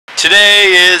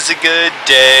Today is a good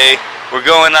day. We're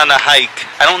going on a hike.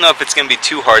 I don't know if it's going to be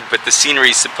too hard, but the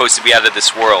scenery is supposed to be out of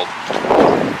this world.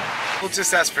 We'll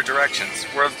just ask for directions.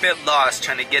 We're a bit lost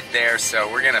trying to get there, so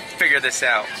we're going to figure this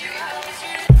out.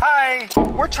 Hi!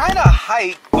 We're trying to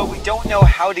hike, but we don't know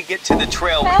how to get to the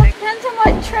trail. Well, it depends on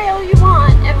what trail you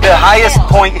want. The highest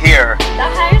point here. The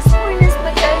highest point is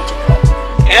the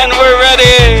go-to. And we're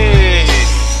ready!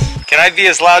 Can I be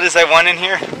as loud as I want in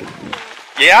here?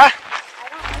 Yeah?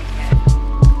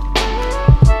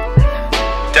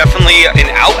 Definitely an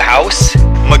outhouse.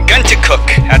 Maguntacook,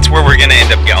 that's where we're gonna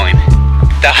end up going.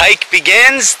 The hike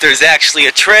begins, there's actually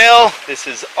a trail. This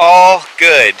is all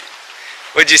good.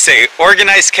 What'd you say,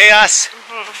 organized chaos?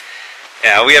 Mm-hmm.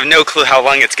 Yeah, we have no clue how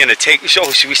long it's gonna take.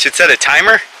 Oh, we should set a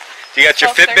timer? You got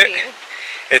your Fitbit?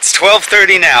 It's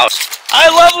 12:30 now. I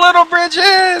love little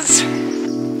bridges!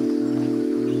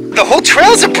 The whole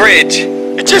trail's a bridge.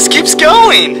 It just keeps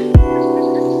going.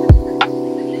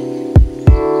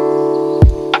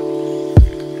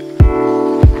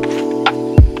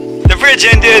 Bridge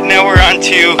ended, now we're on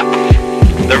to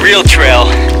the real trail.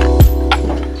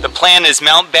 The plan is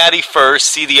Mount Battie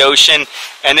first, see the ocean,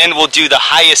 and then we'll do the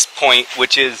highest point,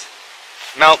 which is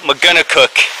Mount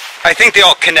Maguntacook. I think they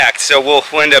all connect, so we'll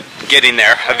end up getting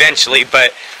there eventually,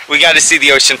 but we got to see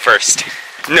the ocean first.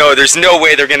 No, there's no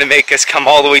way they're going to make us come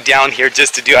all the way down here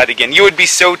just to do that again. You would be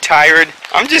so tired.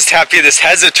 I'm just happy this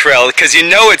has a trail, because you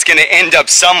know it's going to end up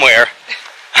somewhere.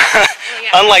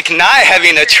 Unlike not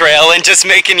having a trail and just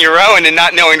making your own and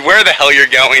not knowing where the hell you're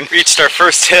going. Reached our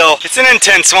first hill. It's an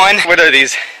intense one. What are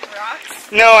these?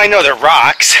 Rocks? No, I know they're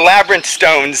rocks. Labyrinth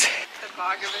stones. The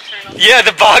Bog of Eternal Stench. Yeah,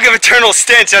 the Bog of Eternal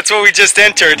Stench. That's what we just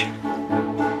entered.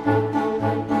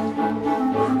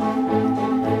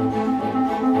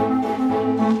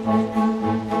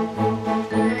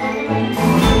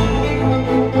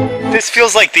 This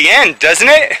feels like the end, doesn't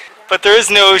it? But there is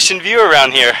no ocean view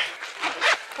around here.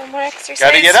 More exercise.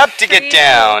 Gotta get up to get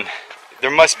down. There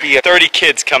must be 30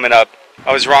 kids coming up.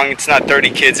 I was wrong, it's not 30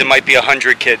 kids, it might be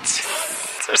 100 kids.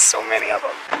 There's so many of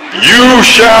them. You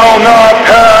shall not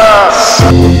pass!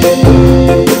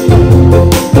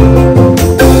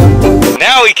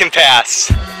 Now we can pass.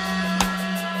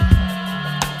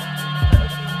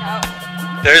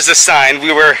 There's a sign.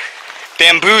 We were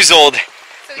bamboozled.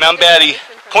 Mount Battie.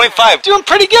 0.5. Doing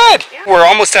pretty good. Yeah. We're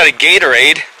almost out of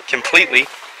Gatorade. Completely.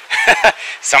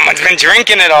 Someone's been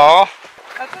drinking it all.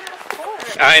 That's what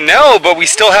it's for. I know, but we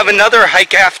still have another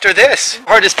hike after this. The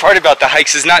hardest part about the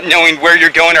hikes is not knowing where you're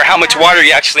going or how much water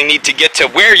you actually need to get to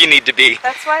where you need to be.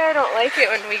 That's why I don't like it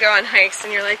when we go on hikes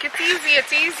and you're like, it's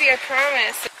easy, I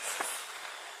promise.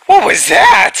 What was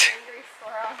that?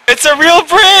 It's a real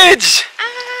bridge!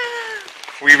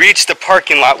 Ah. We reached the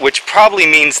parking lot, which probably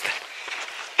means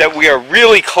that we are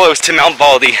really close to Mount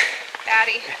Baldy.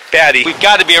 Battie. We've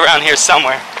got to be around here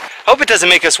somewhere. Hope it doesn't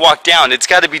make us walk down. It's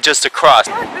got to be just across.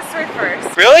 Walk this way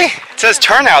first. Really? It says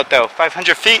turnout though,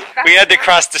 500 feet. We had to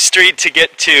cross the street to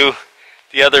get to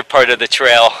the other part of the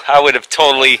trail. I would have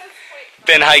totally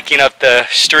been hiking up the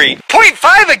street.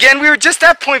 0.5 again? We were just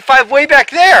at 0.5 way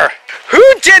back there. Who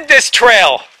did this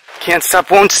trail? Can't stop,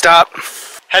 won't stop.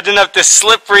 Heading up this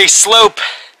slippery slope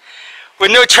with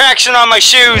no traction on my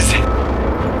shoes.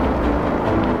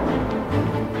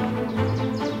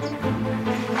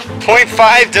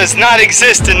 0.5 does not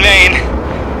exist in Maine.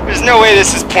 There's no way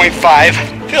this is 0.5. I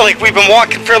feel like we've been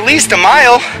walking for at least a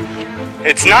mile.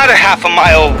 It's not a half a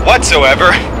mile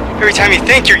whatsoever. Every time you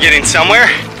think you're getting somewhere,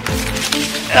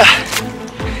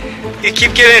 you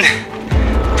keep getting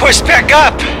pushed back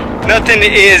up. Nothing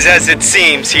is as it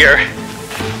seems here.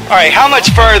 All right, how much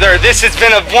further? This has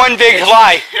been one big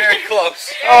lie. Very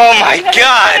close. Oh my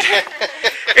God.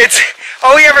 It's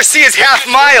all we ever see is half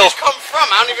mile. Where did this come from?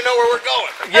 I don't even know where we're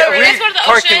going. Yeah, Let's go to the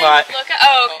parking ocean. lot. Look at,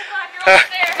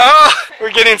 Oh,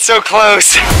 we're getting so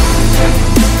close.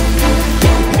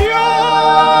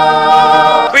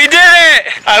 We did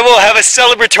it! I will have a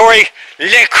celebratory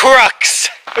Le Crux.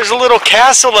 There's a little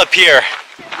castle up here.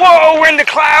 Whoa, we're in the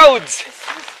clouds.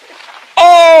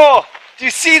 Oh, do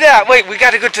you see that? Wait, we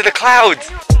got to go to the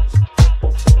clouds.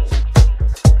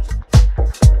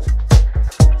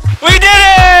 We did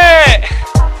it!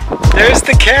 There's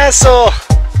the castle.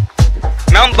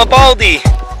 Mount Baldy.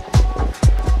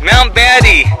 Mount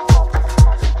Battie.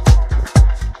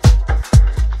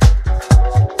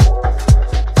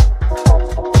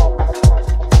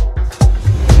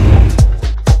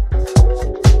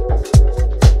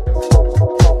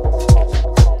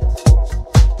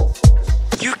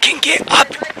 You can get up.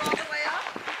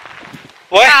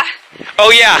 What? Yeah.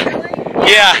 Oh yeah.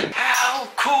 Yeah. How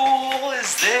cool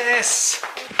is this?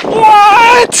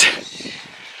 What?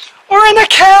 We're in a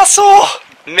castle!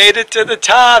 Made it to the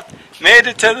top! Made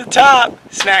it to the top!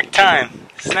 Snack time.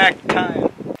 Snack time.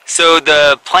 So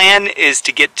the plan is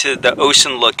to get to the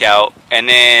ocean lookout and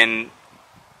then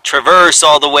traverse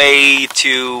all the way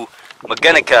to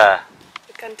Maguntacook.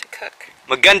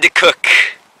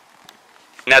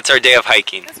 And that's our day of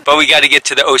hiking. But we got to get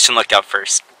to the ocean lookout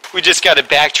first. We just got to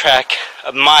backtrack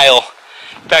a mile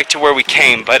back to where we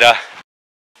came, but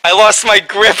I lost my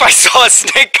grip. I saw a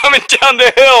snake coming down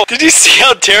the hill. Did you see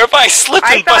how terrifying? I slipped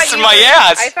and busted my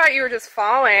ass. I thought you were just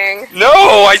falling. No,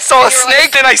 I saw a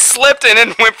snake, then I slipped and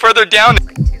then went further down.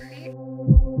 Like 2 feet.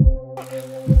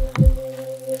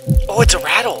 Oh, it's a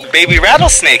rattle. Baby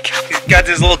rattlesnake. He's got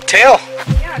his little tail.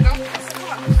 Yeah, go piss him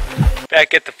off.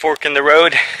 Back at the fork in the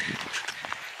road.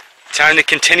 Time to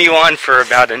continue on for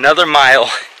about another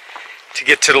mile to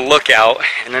get to the lookout,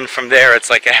 and then from there it's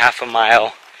like a half a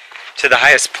mile to the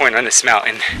highest point on this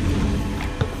mountain.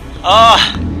 Oh,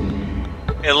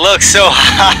 it looks so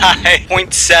high.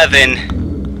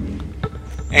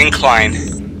 0.7 incline,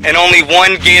 and only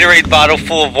one Gatorade bottle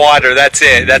full of water. That's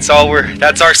it. That's all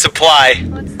that's our supply.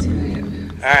 Let's do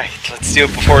it. All right, let's do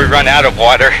it before we run out of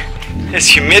water. This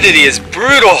humidity is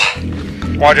brutal.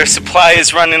 Water supply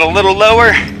is running a little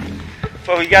lower,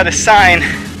 but we got a sign.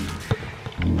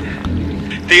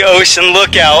 The ocean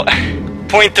lookout.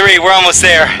 0.3, we're almost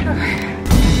there.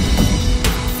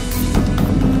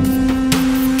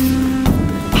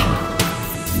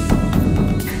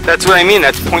 That's what I mean,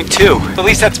 that's 0.2. At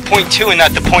least that's 0.2 and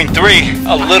not the 0.3.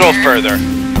 A little further.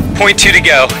 0.2 to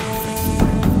go.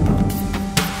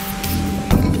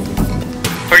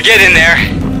 We're getting there.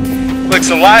 Looks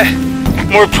a lot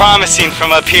more promising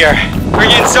from up here. We're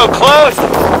getting so close.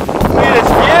 Look at this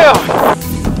view.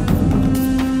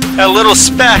 That little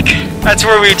speck, that's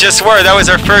where we just were. That was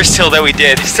our first hill that we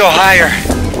did. Still higher.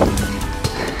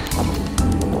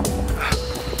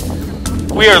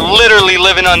 We are literally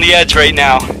living on the edge right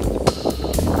now.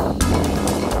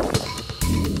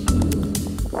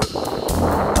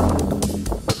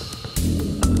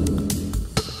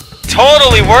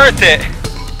 Totally worth it.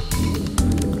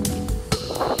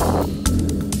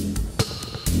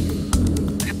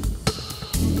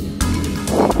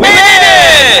 We made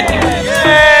it!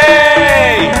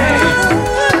 Yay!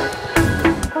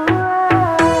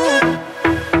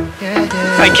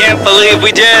 I can't believe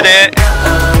we did it.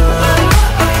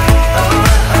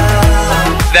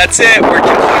 That's it, we're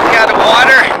completely out of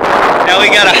water. Now we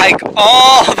gotta hike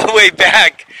all the way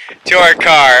back to our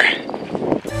car.